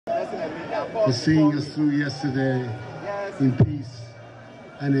for seeing us through yesterday in peace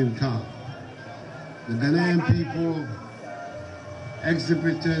and in calm. The Ghanaian people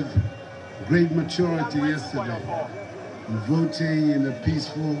exhibited great maturity yesterday in voting in a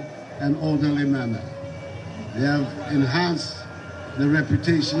peaceful and orderly manner. They have enhanced the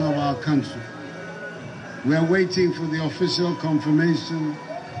reputation of our country. We are waiting for the official confirmation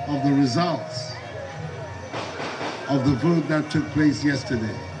of the results of the vote that took place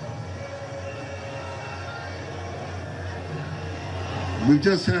yesterday. We've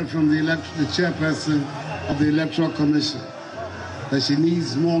just heard from the chairperson of the Electoral Commission that she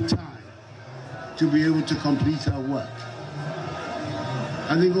needs more time to be able to complete her work.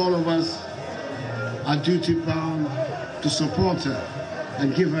 I think all of us are duty-bound to support her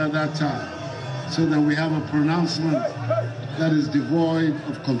and give her that time so that we have a pronouncement that is devoid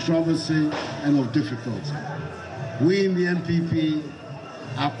of controversy and of difficulty. We in the NPP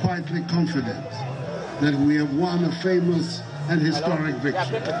are quietly confident that we have won a famous and historic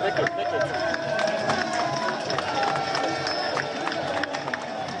victory.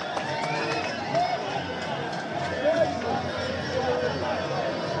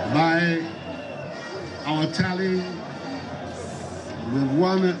 By our tally, we've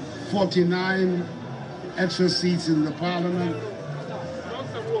won 49 extra seats in the parliament.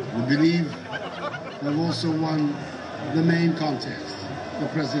 We believe we've also won the main contest, the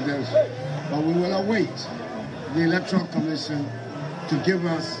presidential. But we will await the Electoral Commission to give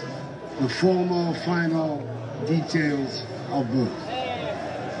us the formal, final details of both.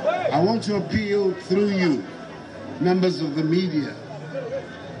 I want to appeal through you, members of the media,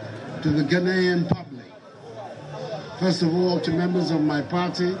 to the Ghanaian public. First of all, to members of my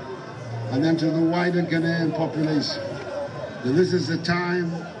party, and then to the wider Ghanaian population. That this is a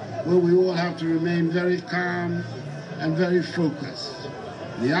time where we all have to remain very calm and very focused.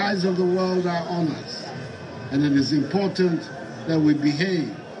 The eyes of the world are on us, and it is important that we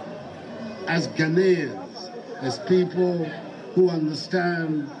behave as Ghanaians, as people who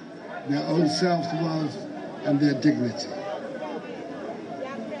understand their own self-worth and their dignity.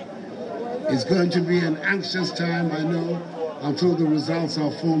 It's going to be an anxious time, I know, until the results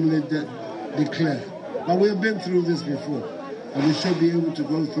are formally declared. But we have been through this before, and we should be able to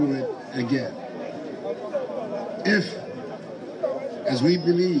go through it again. If, as we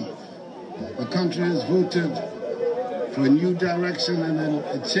believe, the country has voted for a new direction and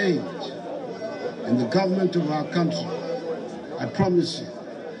a change in the government of our country, I promise you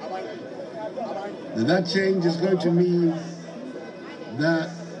that that change is going to mean that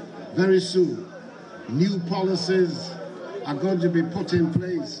very soon new policies are going to be put in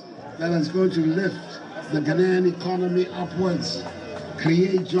place that is going to lift the Ghanaian economy upwards,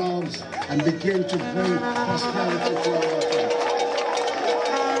 create jobs, and begin to bring prosperity to our country.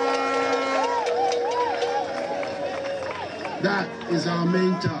 That is our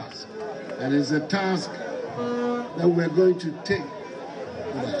main task, and it's a task that we're going to take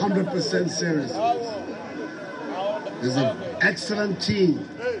with 100% seriousness. There's an excellent team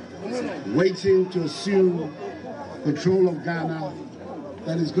waiting to assume control of Ghana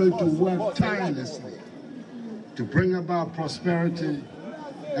that is going to work tirelessly to bring about prosperity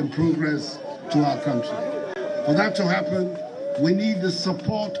and progress to our country. For that to happen, we need the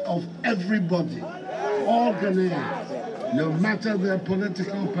support of everybody, all Ghanaians, no matter their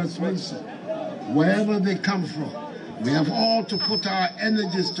political persuasion, wherever they come from. We have all to put our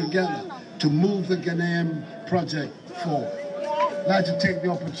energies together to move the Ghanaian project forward. I'd like to take the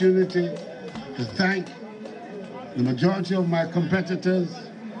opportunity to thank the majority of my competitors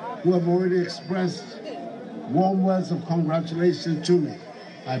who have already expressed warm words of congratulations to me.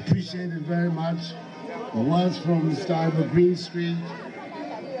 I appreciate it very much. The words from Mr. Ivor Greenstreet,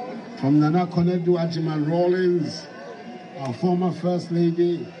 from Nana Konadu Ajiman Rawlings, our former First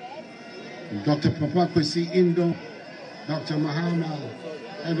Lady, Dr. Papa Kwesi Indo, Dr. Mahama,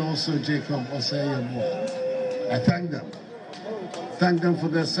 and also Jacob Osei-Yabo. I thank them. Thank them for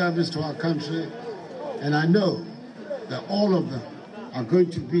their service to our country, and I know that all of them are going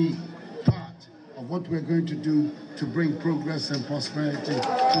to be part of what we're going to do to bring progress and prosperity to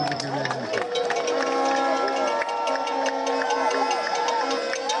the Ghanaian people.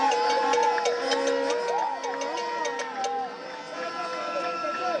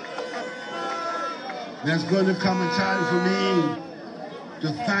 There's going to come a time for me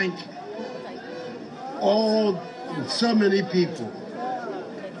to thank so many people,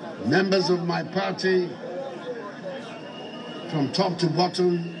 members of my party, from top to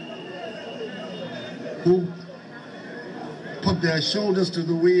bottom, who put their shoulders to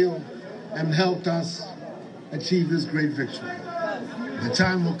the wheel and helped us achieve this great victory. The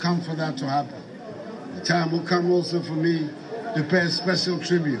time will come for that to happen. The time will come also for me to pay a special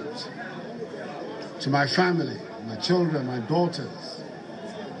tribute to my family, my children, my daughters,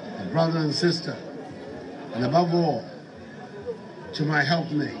 my brother and sister, and above all, to my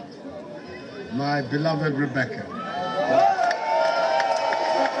helpmate, my beloved Rebecca.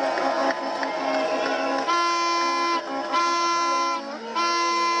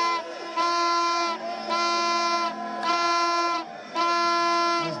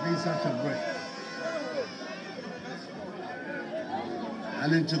 Such a break.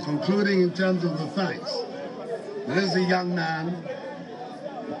 And into concluding in terms of the thanks, there is a young man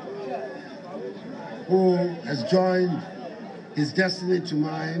who has joined his destiny to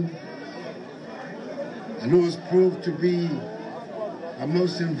mine and who has proved to be a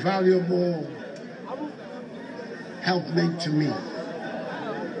most invaluable helpmate to me.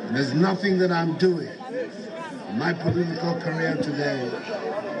 And there's nothing that I'm doing in my political career today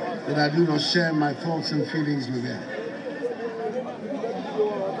that I do not share my thoughts and feelings with him.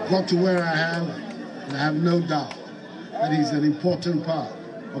 Got to where I have, and I have no doubt that he's an important part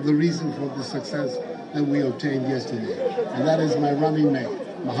of the reason for the success that we obtained yesterday. And that is my running mate,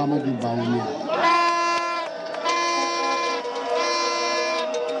 Muhammadu Bawumia.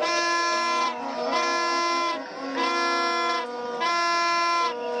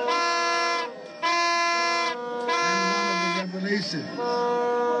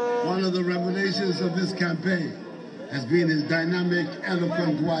 One of the revelations of this campaign has been his dynamic,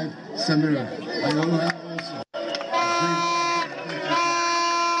 eloquent wife, Samira. I know her also. So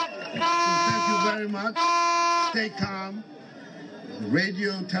thank you very much. Stay calm.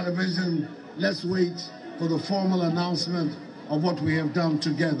 Radio, television, let's wait for the formal announcement of what we have done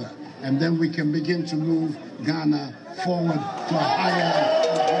together. And then we can begin to move Ghana forward to a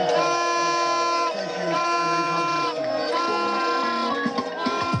higher